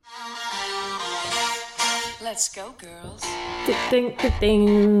Let's go, girls. Ding, ding,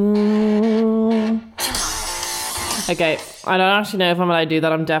 ding. Okay, I don't actually know if I'm allowed to do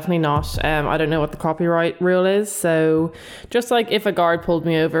that. I'm definitely not. I don't know what the copyright rule is. So just like if a guard pulled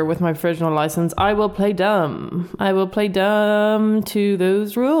me over with my provisional license, I will play dumb. I will play dumb to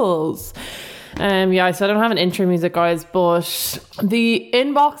those rules. Yeah, so I don't have an intro music, guys, but the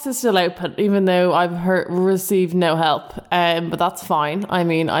inbox is still open, even though I've received no help. But that's fine. I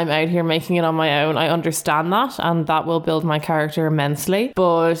mean, I'm out here making it on my own. I understand that, and that will build my character immensely.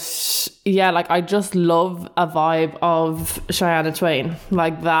 But yeah, like I just love a vibe of Shania Twain.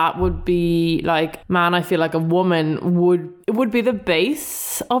 Like that would be like, man, I feel like a woman would be the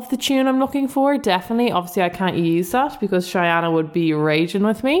base of the tune I'm looking for. Definitely. Obviously, I can't use that because Cheyenne would be raging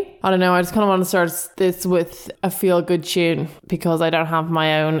with me. I don't know. I just kind of want to start this with a feel-good tune because I don't have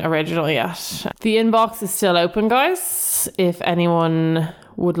my own original yet. The inbox is still open, guys. If anyone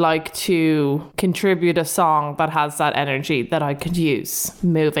would like to contribute a song that has that energy that I could use.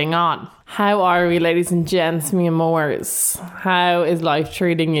 Moving on. How are we, ladies and gents, me amores? How is life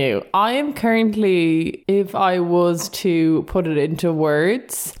treating you? I am currently, if I was to put it into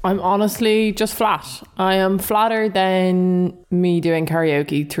words, I'm honestly just flat. I am flatter than me doing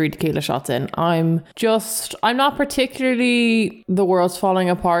karaoke 3 tequila shots in. I'm not particularly the world's falling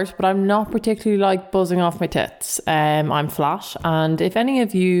apart, but I'm not particularly like buzzing off my tits. I'm flat. And if any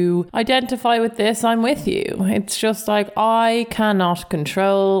of you identify with this, I'm with you. It's just like I cannot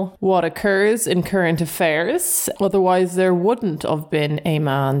control what occurs in current affairs. Otherwise, there wouldn't have been a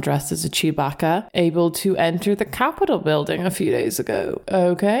man dressed as a Chewbacca able to enter the Capitol building a few days ago.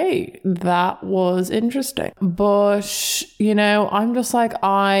 Okay, that was interesting. But, you know, I'm just like,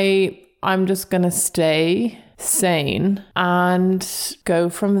 I'm just gonna stay sane and go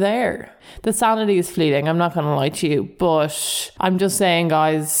from there. The sanity is fleeting, I'm not gonna lie to you, but I'm just saying,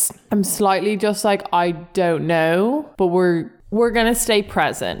 guys, I'm slightly just like, I don't know, but we're gonna stay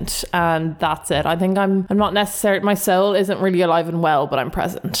present, and that's it. I think I'm not necessarily, my soul isn't really alive and well, but I'm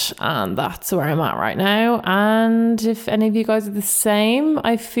present, and that's where I'm at right now. And if any of you guys are the same,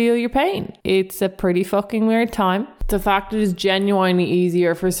 I feel your pain. It's a pretty fucking weird time. The fact it is genuinely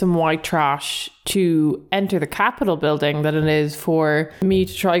easier for some white trash to enter the Capitol building than it is for me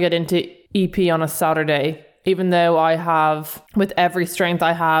to try get into EP on a Saturday, even though I have, with every strength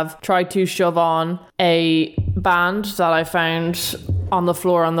I have, tried to shove on a band that I found on the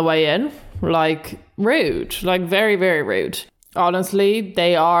floor on the way in. Like, rude. Like, very, very rude. Honestly,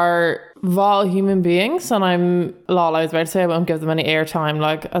 they are vile human beings, and I was about to say I won't give them any airtime,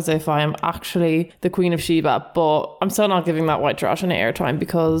 like as if I am actually the Queen of Sheba, but I'm still not giving that white trash any airtime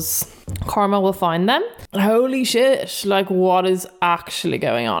because karma will find them. Holy shit, like what is actually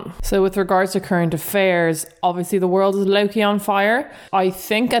going on? So with regards to current affairs, obviously the world is low-key on fire. I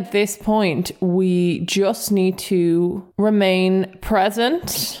think at this point we just need to remain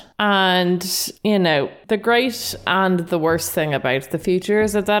present. And, you know, the great and the worst thing about the future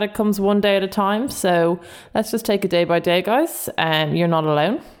is that it comes one day at a time. So let's just take it day by day, guys. You're not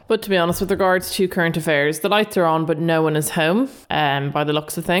alone. But to be honest, with regards to current affairs, the lights are on, but no one is home, by the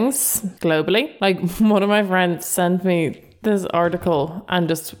looks of things, globally. Like, one of my friends sent me this article and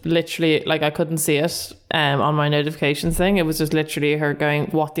just literally, like, I couldn't see it on my notifications thing. It was just literally her going,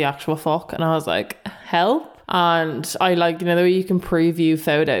 what the actual fuck? And I was like, hell? And I like, you know, the way you can preview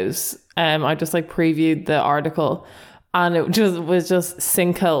photos. I just like previewed the article, and it was just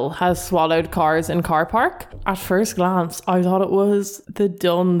sinkhole has swallowed cars in car park. At first glance, I thought it was the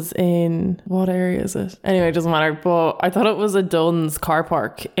Duns in, what area is it? Anyway, it doesn't matter. But I thought it was a Duns car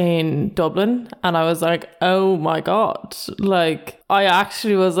park in Dublin, and I was like, oh my God. Like, I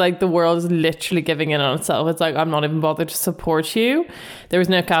actually was like, the world is literally giving in on itself. It's like, I'm not even bothered to support you. There was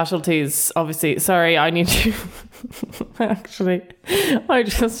no casualties, obviously. Sorry, I need to... Actually, I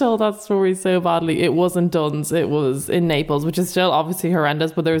just told that story so badly. It wasn't Duns, it was in Naples, which is still obviously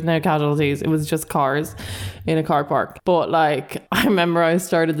horrendous, but there was no casualties. It was just cars in a car park. But like, I remember I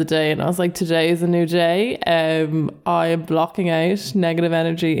started the day and I was like, today is a new day. I am blocking out negative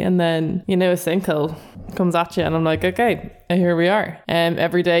energy, and then, you know, a sinkhole comes at you, and I'm like, okay, here we are.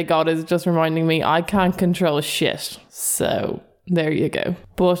 Every day God is just reminding me I can't control shit. So there you go.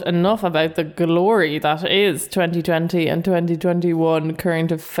 But enough about the glory that is 2020 and 2021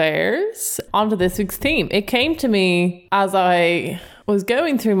 current affairs. On to this week's theme. It came to me as I was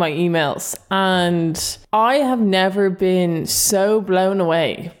going through my emails, and I have never been so blown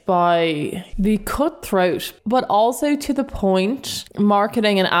away by the cutthroat, but also to the point,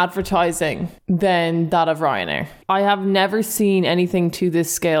 marketing and advertising than that of Ryanair. I have never seen anything to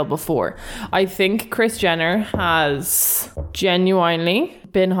this scale before. I think Kris Jenner has genuinely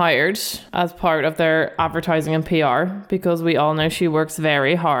been hired as part of their advertising and PR, because we all know she works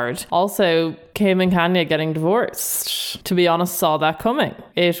very hard. Also, Kim and Kanye getting divorced. To be honest, saw that coming.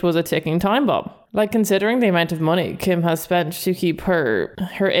 It was a ticking time bomb. Like, considering the amount of money Kim has spent to keep her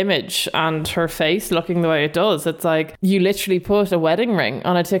image and her face looking the way it does, it's like you literally put a wedding ring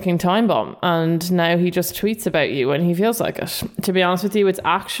on a ticking time bomb and now he just tweets about you when he feels like it. To be honest with you, it's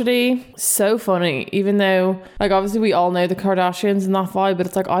actually so funny, even though, like, obviously we all know the Kardashians and that vibe, but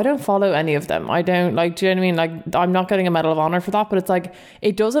it's like, I don't follow any of them. I don't, like, do you know what I mean? Like, I'm not getting a Medal of Honor for that, but it's like,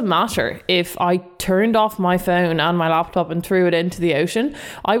 it doesn't matter if I turned off my phone and my laptop and threw it into the ocean,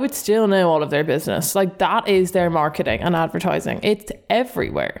 I would still know all of their business. Like, that is their marketing and advertising. It's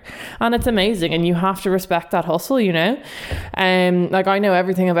everywhere and it's amazing, and you have to respect that hustle, you know. Like, I know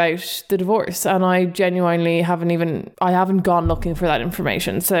everything about the divorce and I genuinely haven't gone looking for that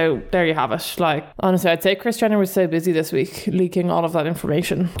information. So there you have it. Like, honestly, I'd say Kris Jenner was so busy this week leaking all of that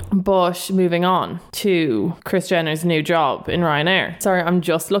information. But moving on to Kris Jenner's new job in Ryanair. Sorry, I'm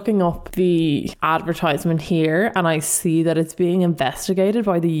just looking up the advertisement here and I see that it's being investigated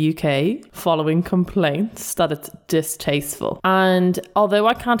by the UK following complaints that it's distasteful. And although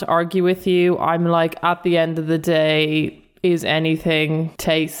I can't argue with you, I'm like, at the end of the day, is anything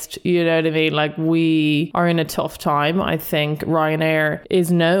taste? You know what I mean? Like, we are in a tough time. I think Ryanair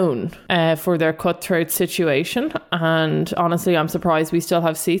is known for their cutthroat situation, and honestly, I'm surprised we still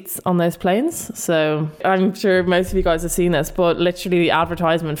have seats on those planes. So I'm sure most of you guys have seen this, but literally the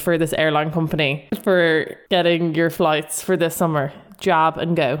advertisement for this airline company for getting your flights for this summer: jab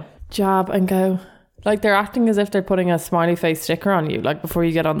and go. Jab and go. Like, they're acting as if they're putting a smiley face sticker on you, like, before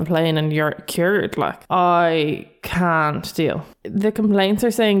you get on the plane and you're cured. Like, I can't deal. The complaints are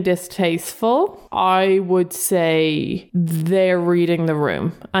saying distasteful. I would say they're reading the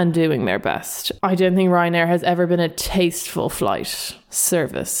room and doing their best. I don't think Ryanair has ever been a tasteful flight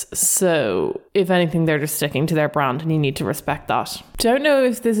service. So if anything, they're just sticking to their brand and you need to respect that. Don't know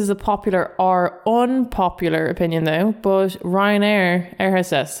if this is a popular or unpopular opinion though, but Ryanair air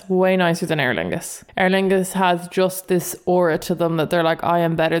hostess, way nicer than Aer Lingus. Aer Lingus has just this aura to them that they're like, I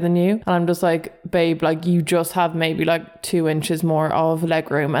am better than you. And I'm just like, babe, like, you just have maybe like 2 inches more of leg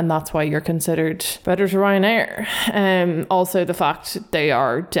room and that's why you're considered better to Ryanair. Also the fact they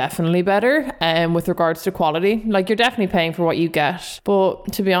are definitely better with regards to quality. Like, you're definitely paying for what you get,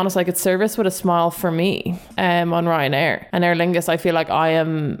 but to be honest, like, it's service with a smile for me on Ryanair. And Aer Lingus, I feel like I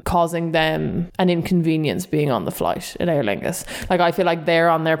am causing them an inconvenience being on the flight in Aer Lingus. Like, I feel like they're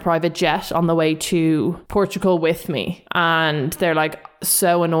on their private jet on the way to Portugal with me and they're like,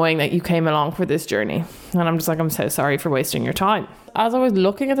 so annoying that you came along for this journey. And I'm just like, I'm so sorry for wasting your time. As I was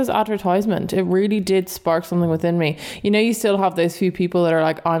looking at this advertisement, it really did spark something within me. You know, you still have those few people that are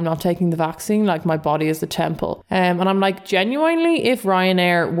like, I'm not taking the vaccine, like, my body is the temple. And I'm like, genuinely, if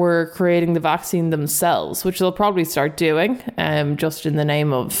Ryanair were creating the vaccine themselves, which they'll probably start doing, just in the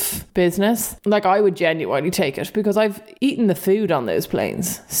name of business, like, I would genuinely take it because I've eaten the food on those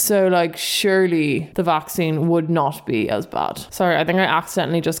planes. So, like, surely the vaccine would not be as bad. Sorry, I think I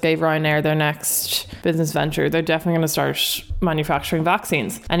accidentally just gave Ryanair their next business venture. They're definitely going to start manufacturing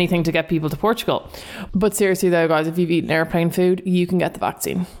vaccines, anything to get people to Portugal. But seriously though, guys, if you've eaten airplane food, you can get the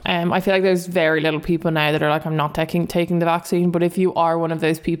vaccine. I feel like there's very little people now that are like, I'm not taking the vaccine. But if you are one of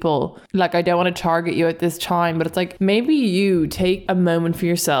those people, like, I don't want to target you at this time, but it's like, maybe you take a moment for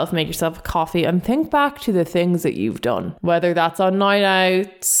yourself, make yourself a coffee and think back to the things that you've done, whether that's on night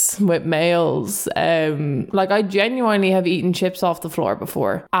outs with males. Like, I genuinely have eaten chips off the floor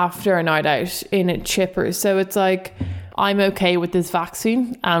before after a night out in a chipper. So it's like, I'm okay with this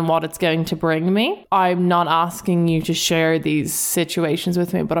vaccine and what it's going to bring me. I'm not asking you to share these situations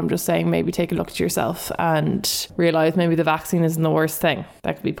with me, but I'm just saying, maybe take a look at yourself and realize maybe the vaccine isn't the worst thing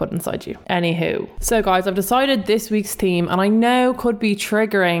that could be put inside you. Anywho, so guys, I've decided this week's theme, and I know could be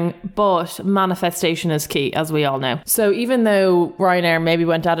triggering, but manifestation is key, as we all know. So even though Ryanair maybe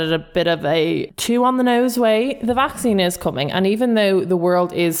went at it a bit of a too on the nose way, the vaccine is coming. And even though the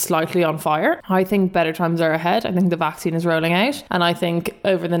world is slightly on fire, I think better times are ahead. I think the vaccine is rolling out, and I think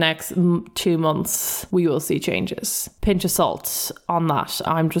over the next 2 months we will see changes. Pinch of salt on that.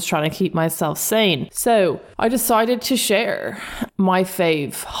 I'm just trying to keep myself sane. So I decided to share my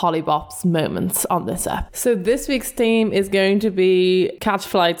fave Holly Bops moments on this app. So this week's theme is going to be catch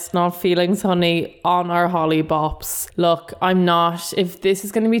flights, not feelings, honey, on our Holly Bops. Look, I'm not, if this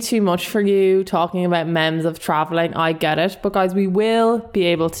is going to be too much for you talking about memes of traveling, I get it, but guys, we will be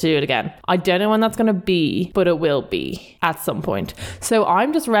able to do it again. I don't know when that's going to be, but it will be. be at some point. So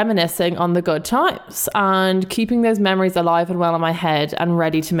I'm just reminiscing on the good times and keeping those memories alive and well in my head and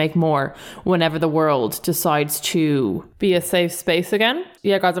ready to make more whenever the world decides to be a safe space again.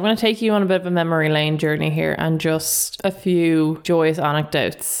 Yeah, guys, I'm going to take you on a bit of a memory lane journey here and just a few joyous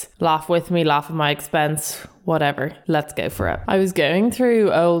anecdotes. Laugh with me, laugh at my expense, whatever. Let's go for it. I was going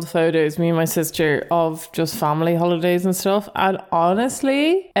through old photos, me and my sister, of just family holidays and stuff. And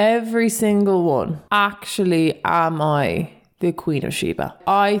honestly, every single one, actually, am I the Queen of Sheba?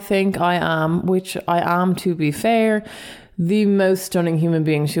 I think I am, which I am, to be fair, the most stunning human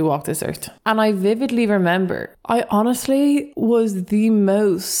being to walk this earth. And I vividly remember I honestly was the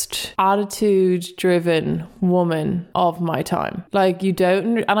most attitude driven woman of my time. Like, you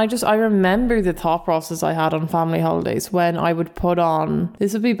don't, and I remember the thought process I had on family holidays when I would put on,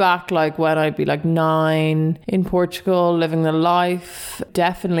 this would be back like when I'd be like 9 in Portugal, living the life,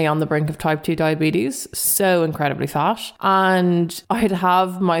 definitely on the brink of type 2 diabetes, so incredibly fat. And I'd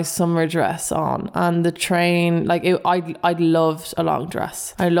have my summer dress on and the train, like I loved a long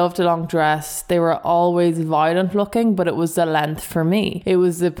dress. I loved a long dress. They were always violent looking, but it was the length for me. It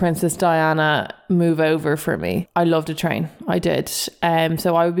was the Princess Diana move over for me. I loved a train. I did.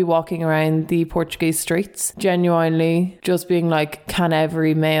 So I would be walking around the Portuguese streets, genuinely just being like, can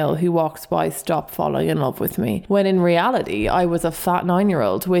every male who walks by stop falling in love with me? When in reality, I was a fat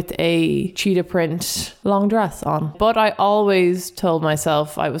 9-year-old with a cheetah print long dress on. But I always told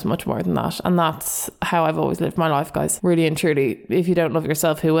myself I was much more than that. And that's how I've always lived my life, guys. Really and truly, if you don't love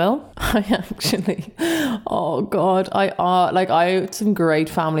yourself, who will? I actually, oh God, I had some great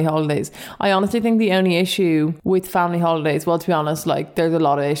family holidays. I honestly think the only issue with family holidays, well, to be honest, like there's a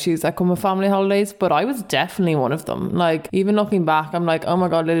lot of issues that come with family holidays, but I was definitely one of them. Like, even looking back, I'm like, oh my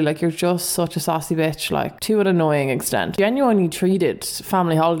God, Lily, like you're just such a sassy bitch, like to an annoying extent. Genuinely treated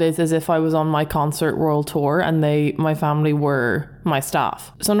family holidays as if I was on my concert world tour and my family were my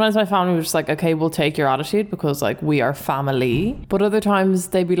staff. Sometimes my family was just like, okay, we'll take your attitude because like we are family. But other times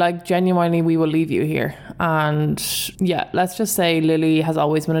they'd be like, genuinely, we will leave you here. And yeah, let's just say Lily has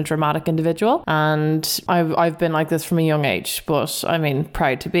always been a dramatic individual, and I've been like this from a young age, but I mean,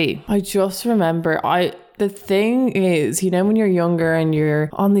 proud to be. I just remember the thing is, you know, when you're younger and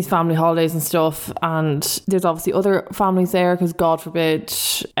you're on these family holidays and stuff, and there's obviously other families there because God forbid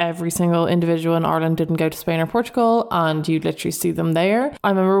every single individual in Ireland didn't go to Spain or Portugal, and you'd literally see them there. I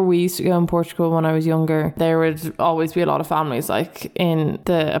remember we used to go in Portugal when I was younger. There would always be a lot of families like in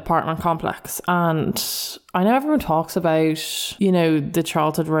the apartment complex, and I know everyone talks about, you know, the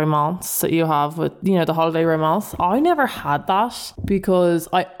childhood romance that you have with, you know, the holiday romance. I never had that because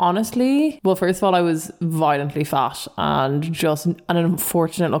I honestly, well, first of all, I was violently fat and just an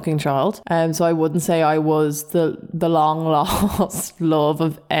unfortunate looking child. So I wouldn't say I was the long lost love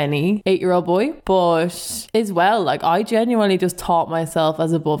of any 8-year-old boy, but as well, like I genuinely just taught myself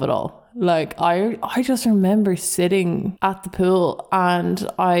as above it all. Like I just remember sitting at the pool and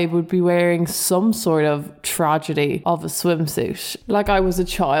I would be wearing some sort of tragedy of a swimsuit. Like I was a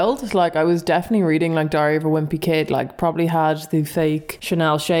child, like I was definitely reading like Diary of a Wimpy Kid, like probably had the fake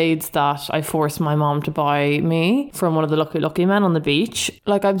Chanel shades that I forced my mom to buy me from one of the Lucky Men on the beach.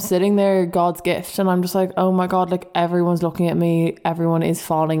 Like I'm sitting there, God's gift, and I'm just like, oh my God, like everyone's looking at me, everyone is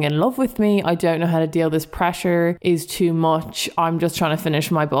falling in love with me. I don't know how to deal. This pressure is too much. I'm just trying to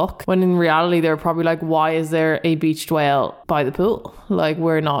finish my book. When in reality, they're probably like, why is there a beached whale by the pool? Like,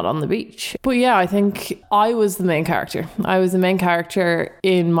 we're not on the beach. But yeah, I think I was the main character. I was the main character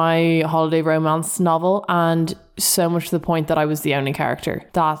in my holiday romance novel, and so much to the point that I was the only character.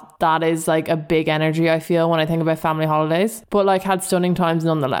 That is like a big energy I feel when I think about family holidays, but like had stunning times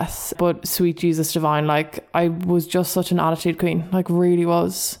nonetheless. But sweet Jesus divine, like I was just such an attitude queen, like really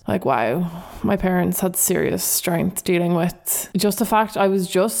was. Like wow, my parents had serious strength dealing with just the fact I was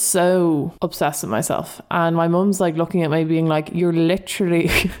just so obsessed with myself, and my mum's like looking at me being like, you're literally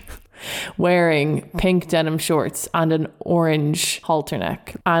wearing pink denim shorts and an orange halter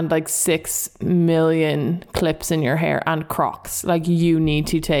neck and like 6 million clips in your hair and Crocs. Like you need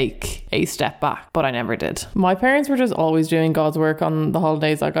to take a step back. But I never did. My parents were just always doing God's work on the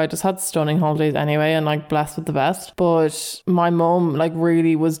holidays. Like I just had stunning holidays anyway, and like blessed with the best. But my mum like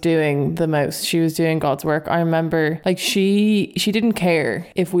really was doing the most. She was doing God's work. I remember like she didn't care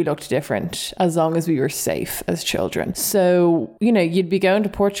if we looked different as long as we were safe as children. So, you know, you'd be going to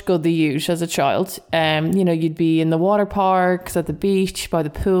Portugal the the huge as a child. You know, you'd be in the water parks, at the beach, by the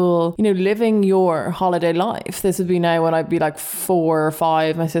pool, you know, living your holiday life. This would be now when I'd be like 4 or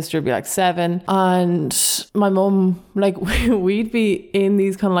 5, my sister would be like 7, and my mum, like we'd be in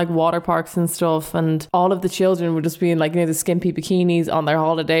these kind of like water parks and stuff, and all of the children would just be in like, you know, the skimpy bikinis on their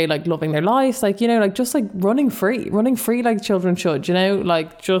holiday, like loving their lives, like, you know, like just like running free like children should, you know,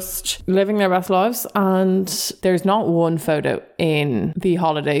 like just living their best lives. And there's not one photo in the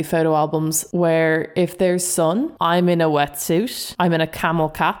holiday photo albums where if there's sun, I'm in a wetsuit, I'm in a camel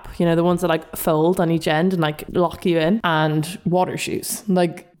cap, you know, the ones that like fold on each end and like lock you in, and water shoes.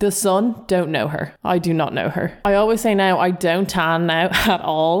 Like, the sun, don't know her. I do not know her. I always say now, I don't tan now at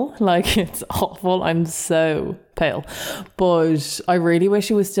all. Like, it's awful. I'm so pale. But I really wish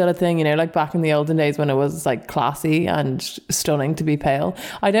it was still a thing, you know, like back in the olden days when it was like classy and stunning to be pale.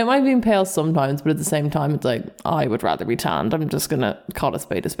 I don't mind being pale sometimes, but at the same time, it's like, I would rather be tanned. I'm just going to call a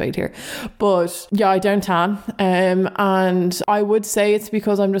spade here. But yeah, I don't tan. And I would say it's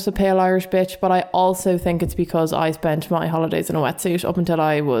because I'm just a pale Irish bitch, but I also think it's because I spent my holidays in a wetsuit up until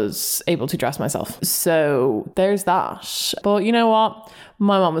I was able to dress myself. So there's that. But you know what?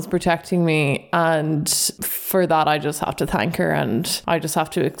 My mom was protecting me, and for that I just have to thank her, and I just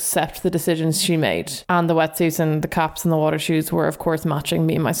have to accept the decisions she made. And the wetsuits and the caps and the water shoes were of course matching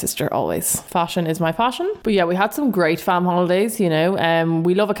me and my sister always. Fashion is my passion. But yeah, we had some great fam holidays, you know.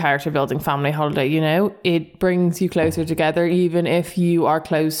 We love a character building family holiday, you know. It brings you closer together, even if you are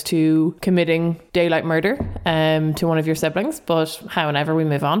close to committing daylight murder to one of your siblings. But however, we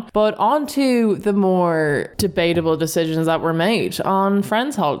move on. But on to the more debatable decisions that were made on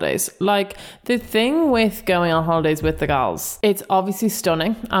friends' holidays. Like, the thing with going on holidays with the gals, it's obviously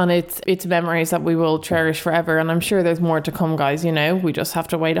stunning, and it's memories that we will cherish forever, and I'm sure there's more to come, guys, you know. We just have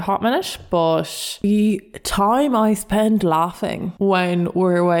to wait a hot minute. But the time I spend laughing when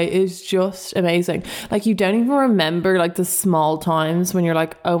we're away is just amazing. Like, you don't even remember like the small times when you're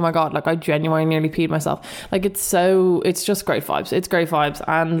like, oh my god, like I genuinely nearly peed myself. Like, it's just great vibes. It's great vibes.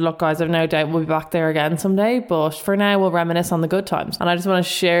 And look, guys, I've no doubt we'll be back there again someday, but for now we'll reminisce on the good times. And I just want to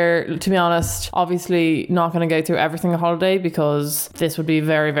share, to be honest, obviously not going to go through everything a holiday because this would be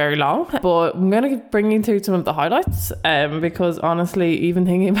very, very long, but I'm going to bring you through some of the highlights, because honestly, even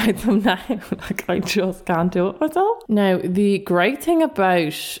thinking about them now, like, I just can't do it myself. Now, the great thing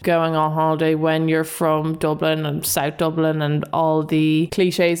about going on holiday when you're from Dublin and South Dublin and all the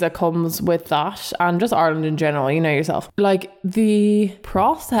cliches that comes with that, and just Ireland in general, you know yourself, like, the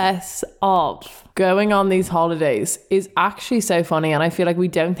process of going on these holidays is actually so funny, and I feel like we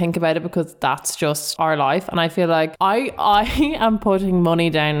don't think about it because that's just our life. And I feel like I am putting money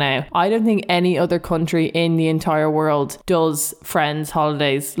down now. I don't think any other country in the entire world does friends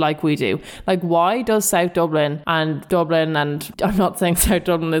holidays like we do. Like, why does South Dublin, and I'm not saying South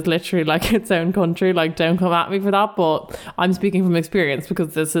Dublin is literally like its own country, like, don't come at me for that, but I'm speaking from experience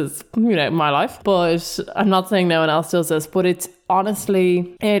because this is, you know, my life. But I'm not saying no one else does this, but it's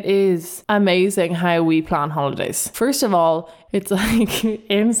honestly, it is amazing how we plan holidays. First of all, it's like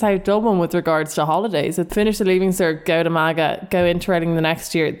in South Dublin with regards to holidays, it's finish the Leaving Cert, go to Maga, go Interrating the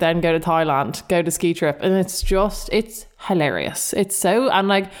next year, then go to Thailand, go to ski trip, and it's hilarious. It's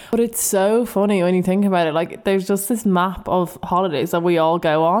so funny when you think about it. Like, there's just this map of holidays that we all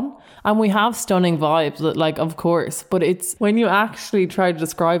go on, and we have stunning vibes, like, of course, but it's when you actually try to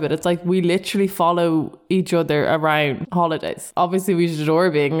describe it, it's like we literally follow each other around holidays. Obviously, we should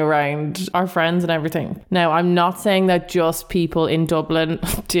adore being around our friends and everything. Now, I'm not saying that just people in Dublin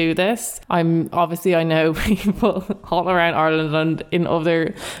do this. I know people all around Ireland and in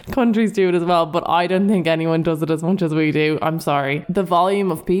other countries do it as well, but I don't think anyone does it as much as we do. I'm sorry. The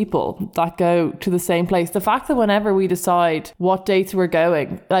volume of people that go to the same place, the fact that whenever we decide what dates we're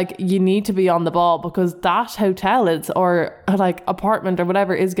going, like, you need to be on the ball because that hotel or like apartment or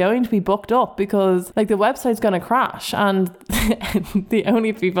whatever is going to be booked up because like the website's going to crash, and the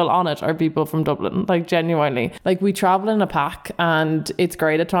only people on it are people from Dublin. Like, genuinely, like, we travel in a pack and it's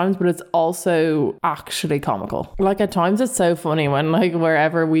great at times, but it's also actually comical. Like, at times it's so funny when, like,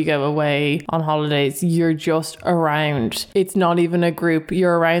 wherever we go away on holidays, you're just around, it's not even a group,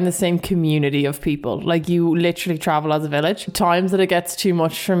 you're around the same community of people. Like, you literally travel as a village. Times that it gets too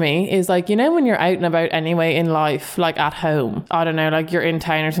much for me is like, you know, when you're out and about anyway in life, like at home, I don't know, like you're in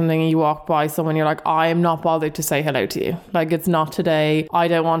town or something and you walk by someone, you're like, I am not bothered to say hello to you. Like, it's not today. I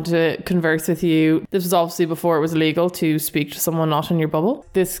don't want to converse with you. This was obviously before it was illegal to speak to someone not in your bubble.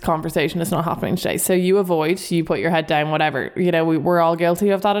 This conversation is not happening today. So you avoid, you put your head down, whatever. You know, we're all guilty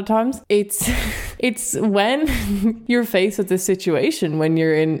of that at times. It's It's when you're faced with this situation when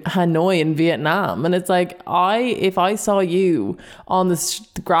you're in Hanoi in Vietnam, and it's like, if I saw you on the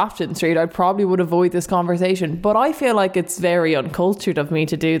Grafton Street, I probably would avoid this conversation. But I feel like it's very uncultured of me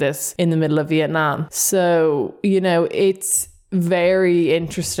to do this in the middle of Vietnam. So, it's very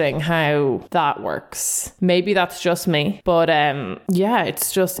interesting how that works. Maybe that's just me, but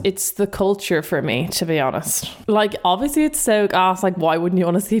it's the culture for me, to be honest. Like, obviously it's so gas, like, why wouldn't you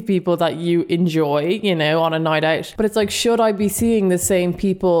want to see people that you enjoy, on a night out? But it's like, should I be seeing the same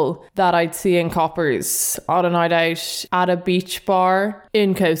people that I'd see in Coppers on a night out at a beach bar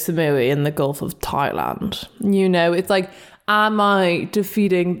in Koh Samui in the Gulf of Thailand? It's like, am I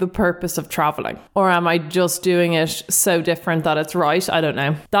defeating the purpose of traveling? Or am I just doing it so different that it's right? I don't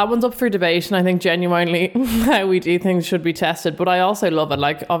know. That one's up for debate, and I think genuinely how we do things should be tested. But I also love it.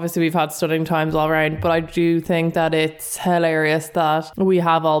 Like, obviously we've had stunning times all around, but I do think that it's hilarious that we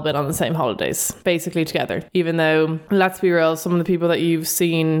have all been on the same holidays, basically together. Even though, let's be real, some of the people that you've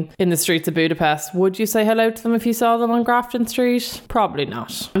seen in the streets of Budapest, would you say hello to them if you saw them on Grafton Street? Probably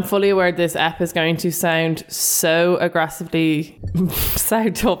not. I'm fully aware this ep is going to sound so aggressively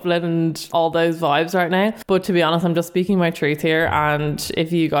South Dublin and all those vibes right now, but to be honest, I'm just speaking my truth here, and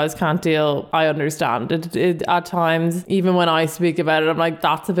if you guys can't deal, I understand it at times. Even when I speak about it, I'm like,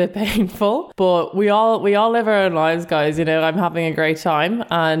 that's a bit painful, but we all live our own lives, guys. I'm having a great time,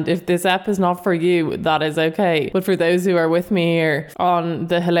 and if this ep is not for you, that is okay. But for those who are with me here on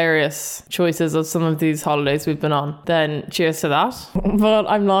the hilarious choices of some of these holidays we've been on, then cheers to that. But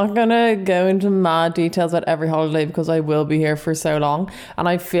I'm not gonna go into mad details about every holiday because I will be here for so long, and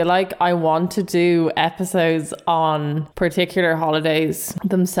I feel like I want to do episodes on particular holidays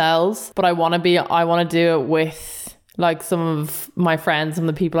themselves, but I want to do it with like some of my friends and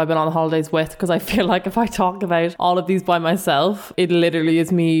the people I've been on holidays with, because I feel like if I talk about all of these by myself, it literally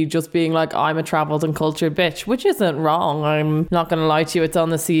is me just being like, I'm a travelled and cultured bitch, which isn't wrong. I'm not going to lie to you, it's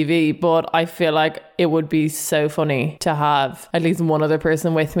on the CV, but I feel like it would be so funny to have at least one other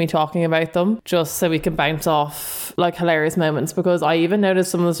person with me talking about them, just so we can bounce off like hilarious moments, because I even notice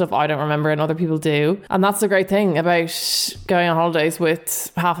some of the stuff I don't remember and other people do. And that's the great thing about going on holidays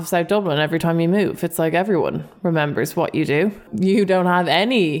with half of South Dublin. Every time you move, it's like everyone remembers what you do. You don't have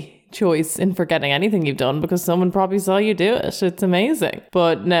any choice in forgetting anything you've done because someone probably saw you do it. It's amazing.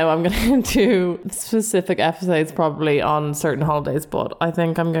 But no, I'm going to do specific episodes probably on certain holidays, but I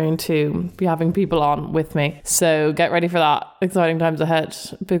think I'm going to be having people on with me, so get ready for that. Exciting times ahead,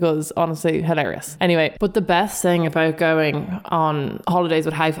 because honestly, hilarious. Anyway, but the best thing about going on holidays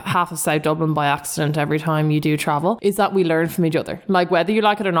with half of South Dublin by accident every time you do travel is that we learn from each other. Like, whether you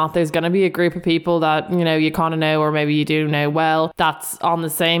like it or not, there's going to be a group of people that you kind of know, or maybe you do know well, that's on the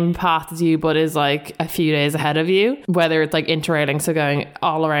same path as you but is like a few days ahead of you, whether it's like interrailing, so going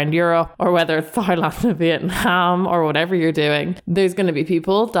all around Europe, or whether it's Thailand and Vietnam, or whatever you're doing. There's going to be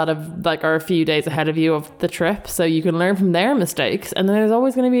people that are a few days ahead of you of the trip, so you can learn from their mistakes, and then there's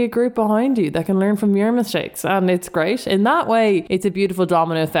always going to be a group behind you that can learn from your mistakes, and it's great. In that way, it's a beautiful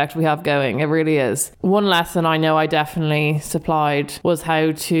domino effect we have going. It really is. One lesson I know I definitely supplied was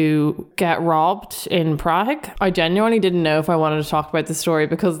how to get robbed in Prague. I genuinely didn't know if I wanted to talk about the story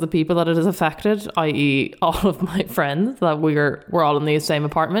because the people that it has affected, i.e. all of my friends that we're all in the same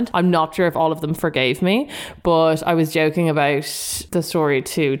apartment, I'm not sure if all of them forgave me, but I was joking about the story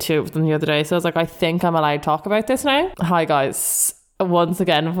to two of them the other day, so I was like, I think I'm allowed to talk about this now. Hi guys, once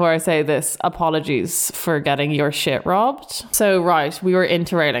again, before I say this, apologies for getting your shit robbed. So right, we were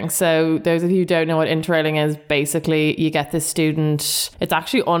interrailing. So those of you who don't know what interrailing is, basically you get this student, it's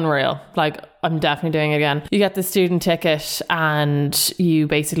actually unreal, like I'm definitely doing it again. You get the student ticket and you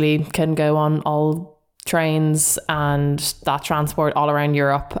basically can go on all trains and that transport all around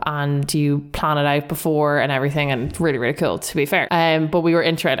Europe, and you plan it out before and everything, and it's really, really cool, to be fair. But we were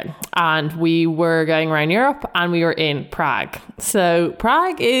interrailing and we were going around Europe, and we were in Prague. So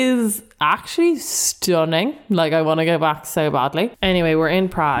Prague is actually stunning. Like, I want to go back so badly. Anyway, we're in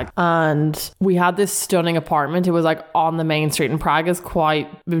Prague and we had this stunning apartment. It was like on the main street, and Prague is quite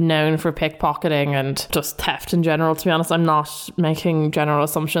known for pickpocketing and just theft in general. To be honest, I'm not making general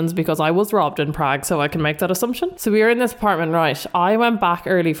assumptions because I was robbed in Prague, so I can make that assumption. So we were in this apartment, right? I went back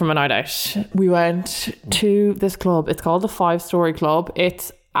early from a night out. We went to this club. It's called the 5 Story Club.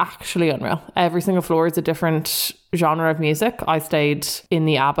 It's actually unreal. Every single floor is a different genre of music. I stayed in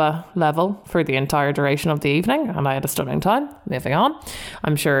the ABBA level for the entire duration of the evening, and I had a stunning time. Moving on.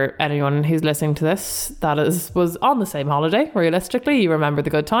 I'm sure anyone who's listening to this was on the same holiday, realistically, you remember the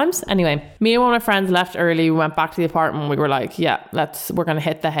good times. Anyway, me and one of my friends left early. We went back to the apartment. We were like, yeah, we're going to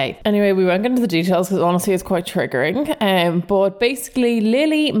hit the hay. Anyway, we won't get into the details because honestly it's quite triggering. But basically,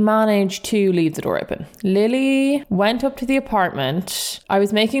 Lily managed to leave the door open. Lily went up to the apartment. I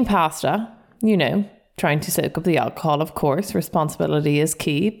was making pasta, trying to soak up the alcohol, of course. Responsibility is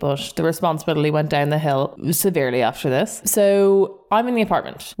key, but the responsibility went down the hill severely after this. So I'm in the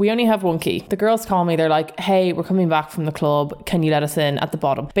apartment. We only have one key. The girls call me. They're like, hey, we're coming back from the club. Can you let us in at the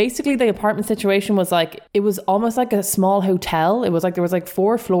bottom? Basically, the apartment situation was like, it was almost like a small hotel. It was like, there was like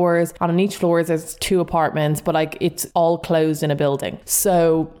 4 floors, and on each floor there's 2 apartments, but like it's all closed in a building.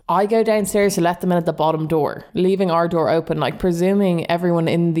 So I go downstairs to let them in at the bottom door, leaving our door open, like presuming everyone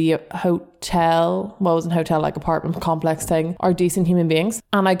in the hotel, well, it wasn't hotel, like apartment complex thing, are decent human beings.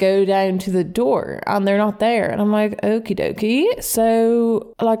 And I go down to the door and they're not there. And I'm like, okie dokie.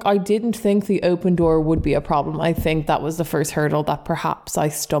 So like, I didn't think the open door would be a problem. I think that was the first hurdle that perhaps I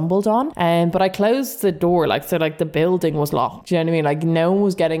stumbled on. But I closed the door, so the building was locked. Do you know what I mean? Like no one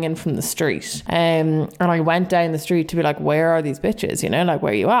was getting in from the street. And I went down the street to be like, where are these bitches?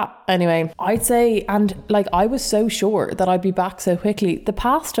 Where are you at? Anyway, I'd say, and I was so sure that I'd be back so quickly. The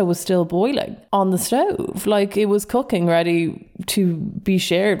pasta was still boiling on the stove. It was cooking, ready to be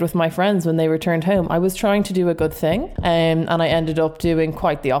shared with my friends when they returned home. I was trying to do a good thing, and I ended up doing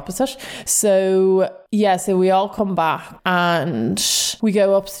quite the opposite. So we all come back and we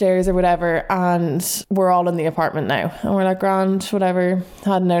go upstairs or whatever, and we're all in the apartment now. And we're like, grand, whatever,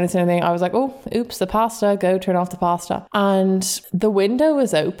 hadn't noticed anything. I was like, oh, oops, the pasta, go turn off the pasta. And the window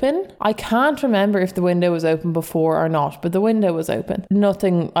was open. I can't remember if the window was open before or not, but the window was open.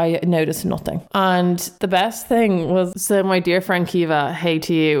 Nothing, I noticed nothing. And the best thing was, so my dear friend Kiva, hey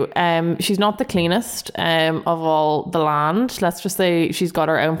to you, she's not the cleanest of all the land. Let's just say she's got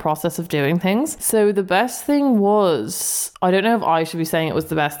her own process of doing things. So the best thing was, I don't know if I should be saying it was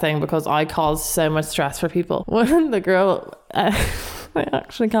the best thing because I caused so much stress for people. When the girl... I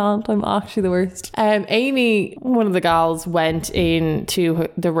actually can't. I'm actually the worst. Amy, one of the gals, went into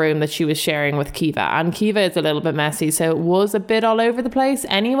the room that she was sharing with Kiva, and Kiva is a little bit messy, so it was a bit all over the place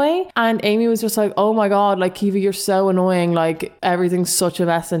anyway. And Amy was just like, oh my god, Kiva, you're so annoying, everything's such a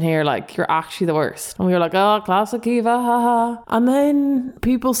mess in here, you're actually the worst. And we were like, oh, classic Kiva, haha. And then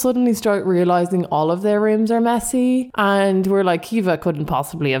people suddenly start realizing all of their rooms are messy, and we're like, Kiva couldn't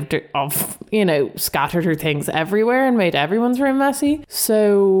possibly have scattered her things everywhere and made everyone's room messy.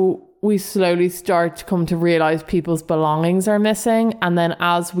 So we slowly start to come to realize people's belongings are missing. And then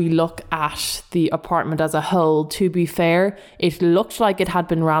as we look at the apartment as a whole, to be fair, it looked like it had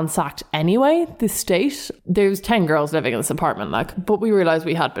been ransacked anyway. The state, there's 10 girls living in this apartment, but we realized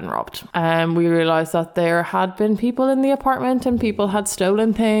we had been robbed. We realized that there had been people in the apartment and people had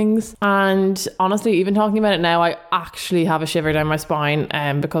stolen things. And honestly, even talking about it now, I actually have a shiver down my spine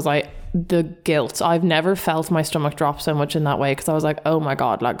because the guilt. I've never felt my stomach drop so much in that way, because I was like, oh my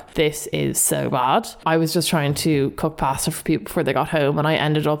god, this is so bad. I was just trying to cook pasta for people before they got home, and I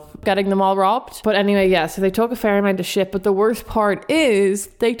ended up getting them all robbed. But anyway, so they took a fair amount of shit, but the worst part is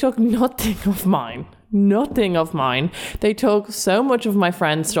they took nothing of mine. They took so much of my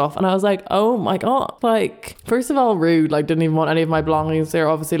friend's stuff, and I was like, oh my god, first of all, rude, didn't even want any of my belongings. They're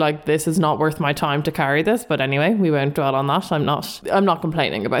obviously this is not worth my time to carry this, but anyway, we won't dwell on that. I'm not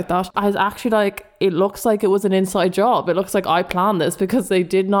complaining about that. I was actually it looks like it was an inside job. It looks like I planned this, because they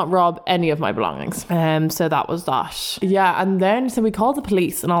did not rob any of my belongings. So that was that. Yeah, and then so we called the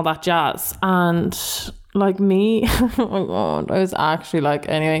police and all that jazz, and me, oh my god, I was actually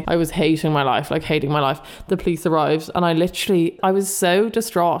anyway, I was hating my life. The police arrived, and I was so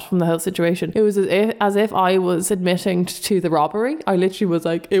distraught from the whole situation. It was as if I was admitting to the robbery. I literally was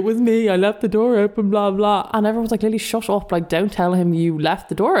like, it was me, I left the door open, blah blah. And everyone was like, Lily, shut up, don't tell him you left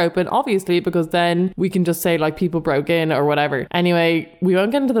the door open, obviously, because then we can just say people broke in or whatever. Anyway, we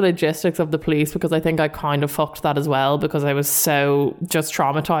won't get into the logistics of the police, because I think I kind of fucked that as well, because I was so just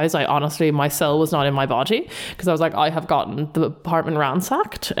traumatized. I honestly, my soul was not in my body, because I was like, I have gotten the apartment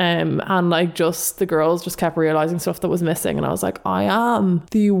ransacked, and just the girls just kept realizing stuff that was missing, and I was like, I am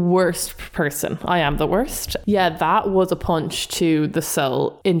the worst person. I am the worst. Yeah, that was a punch to the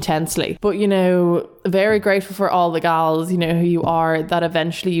soul intensely. But very grateful for all the gals, who you are, that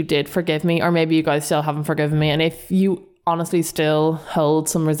eventually you did forgive me, or maybe you guys still haven't forgiven me. And if you honestly still hold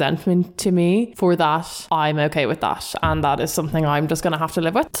some resentment to me for that, I'm okay with that. And that is something I'm just going to have to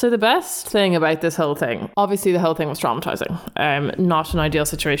live with. So the best thing about this whole thing, obviously the whole thing was traumatizing. Not an ideal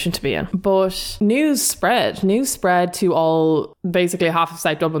situation to be in. But news spread to all, basically half of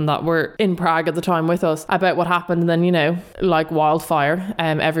South Dublin that were in Prague at the time with us about what happened. And then, you know, like wildfire,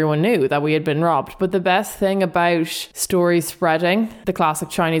 everyone knew that we had been robbed. But the best thing about stories spreading, the classic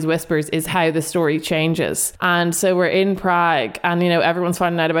Chinese whispers, is how the story changes. And so we're in Prague and, you know, everyone's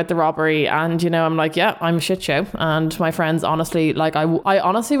finding out about the robbery. And, you know, I'm like, yeah, I'm a shit show. And my friends, honestly, like I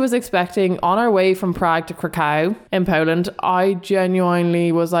honestly was expecting on our way from Prague to Krakow in Poland, I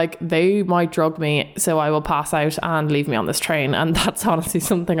genuinely was like, they might drug me, so I will pass out and leave me on this train. And that's honestly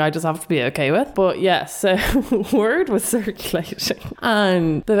something I just have to be okay with. But yeah, so word was circulating.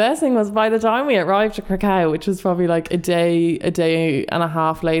 And the best thing was, by the time we arrived to Krakow, which was probably like a day and a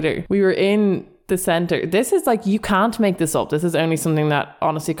half later, we were in the centre. This is like, you can't make this up. This is only something that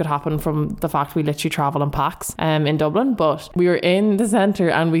honestly could happen from the fact we literally travel in packs in Dublin. But we were in the centre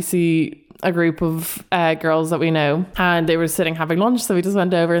and we see a group of girls that we know, and they were sitting having lunch, so we just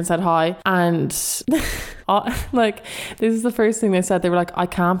went over and said hi. And like, this is the first thing they said. They were like, I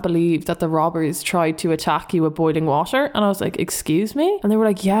can't believe that the robbers tried to attack you with boiling water. And I was like, excuse me? And they were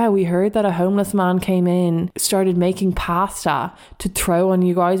like, yeah, we heard that a homeless man came in, started making pasta to throw on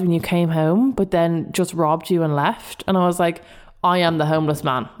you guys when you came home, but then just robbed you and left. And I was like, I am the homeless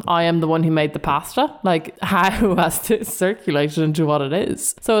man. I am the one who made the pasta. Like, how has this circulated into what it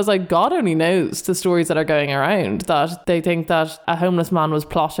is? So I was like, God only knows the stories that are going around, that they think that a homeless man was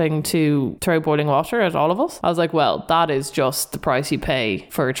plotting to throw boiling water at all of us. I was like, well, that is just the price you pay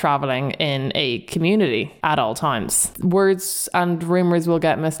for traveling in a community at all times. Words and rumors will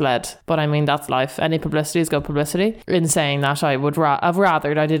get misled, but I mean, that's life. Any publicity is good publicity. In saying that, I would have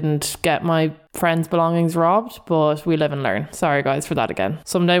rathered I didn't get my friends' belongings robbed, but we live and learn. Sorry guys for that again.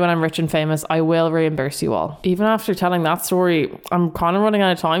 Someday when I'm rich and famous, I will reimburse you all. Even after telling that story, I'm kind of running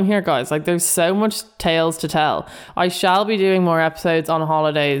out of time here, guys. Like, there's so much tales to tell. I shall be doing more episodes on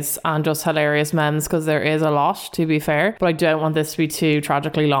holidays and just hilarious memes, because there is a lot, to be fair, but I don't want this to be too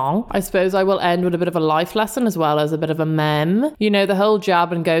tragically long. I suppose I will end with a bit of a life lesson as well as a bit of a meme. You know, the whole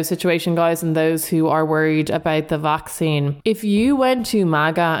jab and go situation, guys, and those who are worried about the vaccine. If you went to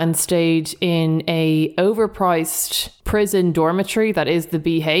MAGA and stayed in a overpriced prison dormitory that is the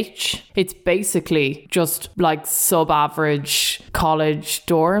BH, it's basically just like sub-average college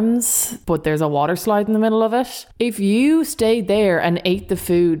dorms, but there's a water slide in the middle of it. If you stayed there and ate the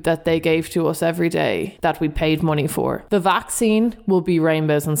food that they gave to us every day that we paid money for, the vaccine will be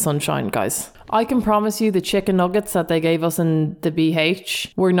rainbows and sunshine, guys. I can promise you the chicken nuggets that they gave us in the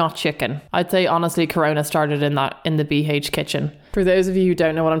BH were not chicken. I'd say honestly, Corona started in the BH kitchen. For those of you who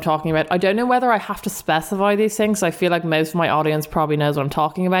don't know what I'm talking about, I don't know whether I have to specify these things. I feel like most of my audience probably knows what I'm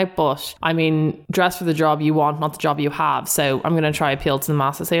talking about, but I mean, dress for the job you want, not the job you have. So I'm going to try appeal to the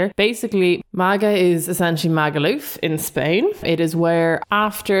masses here. Basically, MAGA is essentially Magaluf in Spain. It is where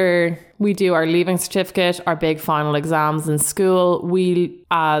after we do our leaving certificate, our big final exams in school, we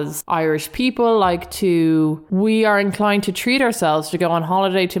as Irish people we are inclined to treat ourselves to go on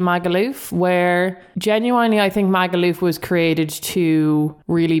holiday to Magaluf, where genuinely I think Magaluf was created to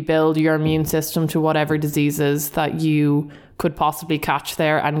really build your immune system to whatever diseases that you could possibly catch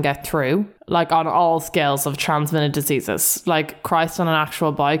there and get through, like on all scales of transmitted diseases, like Christ on an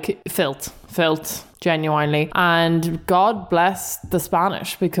actual bike, filth, genuinely. And God bless the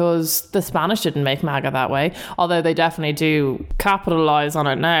Spanish, because the Spanish didn't make MAGA that way, although they definitely do capitalize on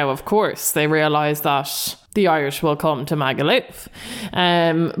it now. Of course, they realize that the Irish will come to Magaluf.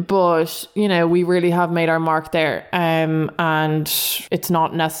 But, you know, we really have made our mark there. And it's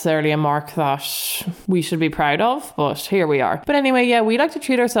not necessarily a mark that we should be proud of, but here we are. But anyway, yeah, we like to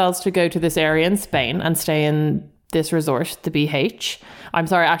treat ourselves to go to this area in Spain and stay in this resort, the BH. I'm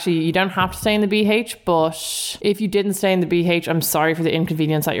sorry, actually, you don't have to stay in the BH, but if you didn't stay in the BH, I'm sorry for the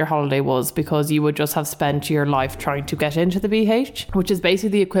inconvenience that your holiday was, because you would just have spent your life trying to get into the BH, which is basically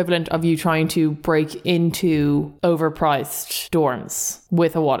the equivalent of you trying to break into overpriced dorms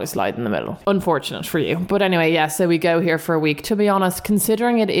with a water slide in the middle. Unfortunate for you. But anyway, yeah, so we go here for a week. To be honest,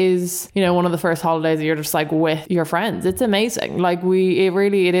 considering it is, you know, one of the first holidays that you're just like with your friends, it's amazing. Like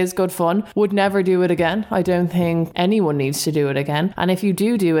it is good fun. Would never do it again. I don't think anyone needs to do it again. And if you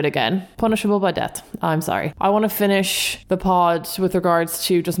do it again, punishable by death. I'm sorry. I want to finish the pod with regards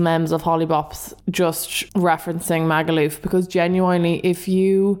to just memes of Hollybops, just referencing Magaluf, because genuinely, if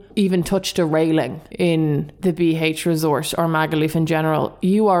you even touched a railing in the BH resort or Magaluf in general, girl,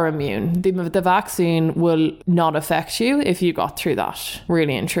 you are immune. The vaccine will not affect you if you got through that,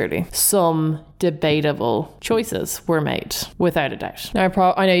 really and truly. Some debatable choices were made, without a doubt. Now,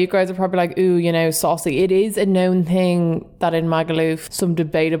 I know you guys are probably like, ooh, you know, saucy. It is a known thing that in Magaluf, some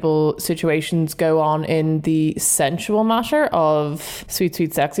debatable situations go on in the sensual matter of sweet,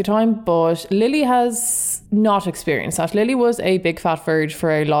 sweet, sexy time, but Lily has not experienced that. Lily was a big fat virgin for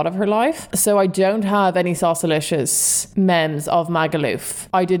a lot of her life, so I don't have any sausalicious memes of Magaluf.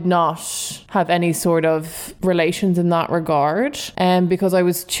 I did not have any sort of relations in that regard, because I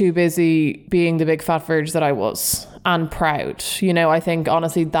was too busy being the big fat virgin that I was, and proud. You know, I think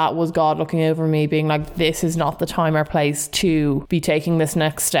honestly that was God looking over me being like, this is not the time or place to be taking this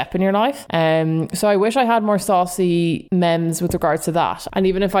next step in your life. So I wish I had more saucy memes with regards to that. And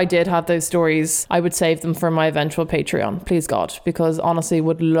even if I did have those stories, I would save them for my eventual Patreon, please God, because honestly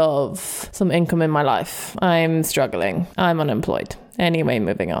would love some income in my life. I'm struggling. I'm unemployed. Anyway,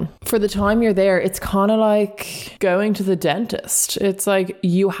 moving on. For the time you're there, it's kind of like going to the dentist. It's like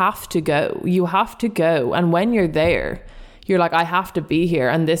you have to go. You have to go. And when you're there, you're like, I have to be here,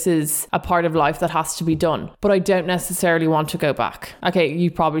 and this is a part of life that has to be done. But I don't necessarily want to go back. Okay,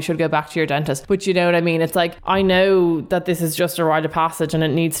 you probably should go back to your dentist, but you know what I mean? It's like, I know that this is just a rite of passage and it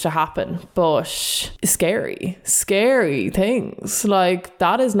needs to happen, but scary things. Like,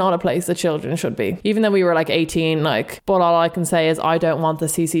 that is not a place that children should be. Even though we were like 18, like, but all I can say is I don't want the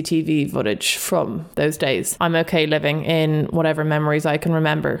CCTV footage from those days. I'm okay living in whatever memories I can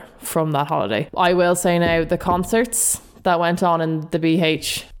remember from that holiday. I will say now, the concerts that went on in the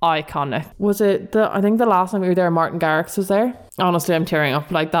BH, iconic. Was it I think the last time we were there, Martin Garrix was there. Honestly, I'm tearing up.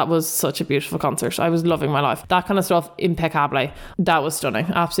 Like, that was such a beautiful concert. I was loving my life. That kind of stuff, impeccable. That was stunning.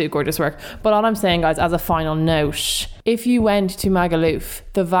 Absolute gorgeous work. But all I'm saying, guys, as a final note, if you went to Magaluf,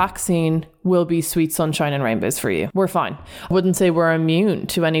 the vaccine will be sweet sunshine and rainbows for you. We're fine. I wouldn't say we're immune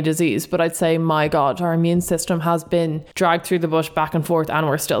to any disease, but I'd say, my God, our immune system has been dragged through the bush back and forth, and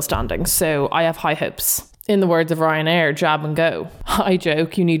we're still standing. So I have high hopes. In the words of Ryanair, jab and go. I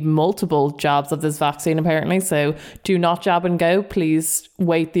joke, you need multiple jabs of this vaccine apparently, so do not jab and go. Please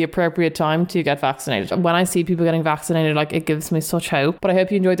wait the appropriate time to get vaccinated. When I see people getting vaccinated, like, it gives me such hope. But I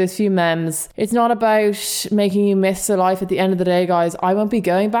hope you enjoyed those few memes. It's not about making you miss the life at the end of the day, guys. I won't be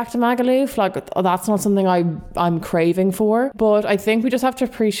going back to Magaluf. Like, that's not something I'm craving for. But I think we just have to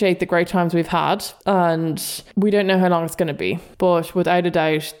appreciate the great times we've had, and we don't know how long it's going to be. But without a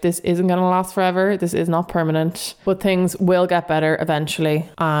doubt, this isn't going to last forever. This is not permanent, but things will get better eventually,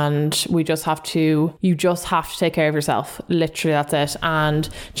 and you just have to take care of yourself. Literally, that's it. And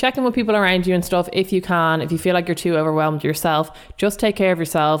check in with people around you and stuff if you can. If you feel like you're too overwhelmed yourself, just take care of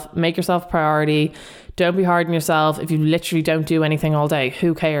yourself, make yourself a priority. Don't be hard on yourself. If you literally don't do anything all day,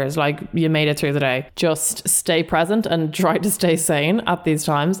 who cares? Like, you made it through the day. Just stay present and try to stay sane at these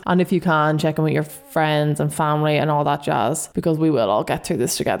times. And if you can, check in with your friends and family and all that jazz, because we will all get through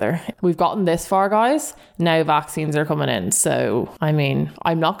this together. We've gotten this far, guys. Now vaccines are coming in. So, I mean,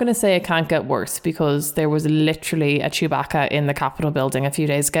 I'm not going to say it can't get worse, because there was literally a Chewbacca in the Capitol building a few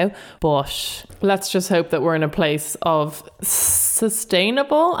days ago. But let's just hope that we're in a place of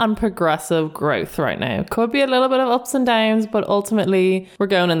sustainable and progressive growth right now. Could be a little bit of ups and downs, but ultimately we're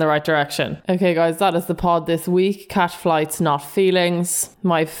going in the right direction. Okay, guys, that is the pod this week. Catch flights, not feelings.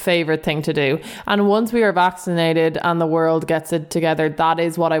 My favorite thing to do. And once we are vaccinated and the world gets it together, that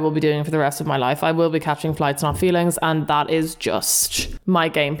is what I will be doing for the rest of my life. I will be catching flights, not feelings, and that is just my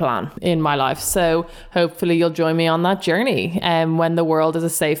game plan in my life. So hopefully you'll join me on that journey when the world is a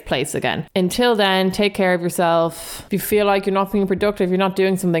safe place again. Until then, take care of yourself. If you feel like you're not being productive, you're not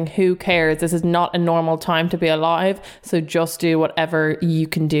doing something, who cares? This is not a normal time to be alive. So just do whatever you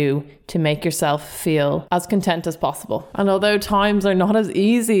can do to make yourself feel as content as possible. And although times are not as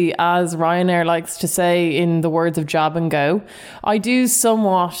easy as Ryanair likes to say in the words of jab and go, I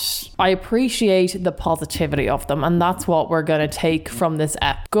appreciate the positivity of them, and that's what we're going to take from this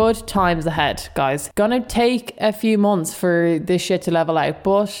ep. Good times ahead, guys. Gonna take a few months for this shit to level out,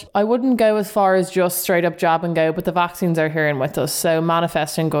 but I wouldn't go as far as just straight up jab and go, but the vaccines are here and with us, so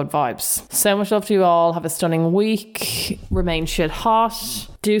manifesting good vibes. So much love to you all. Have a stunning week. Remain shit hot.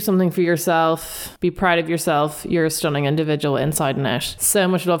 Do something for yourself. Be proud of yourself. You're a stunning individual inside and out. So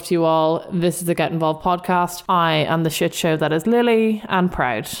much love to you all. This is the Get Involved podcast. I am the shit show that is Lily, and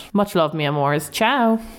proud. Much love, mi amores. Ciao.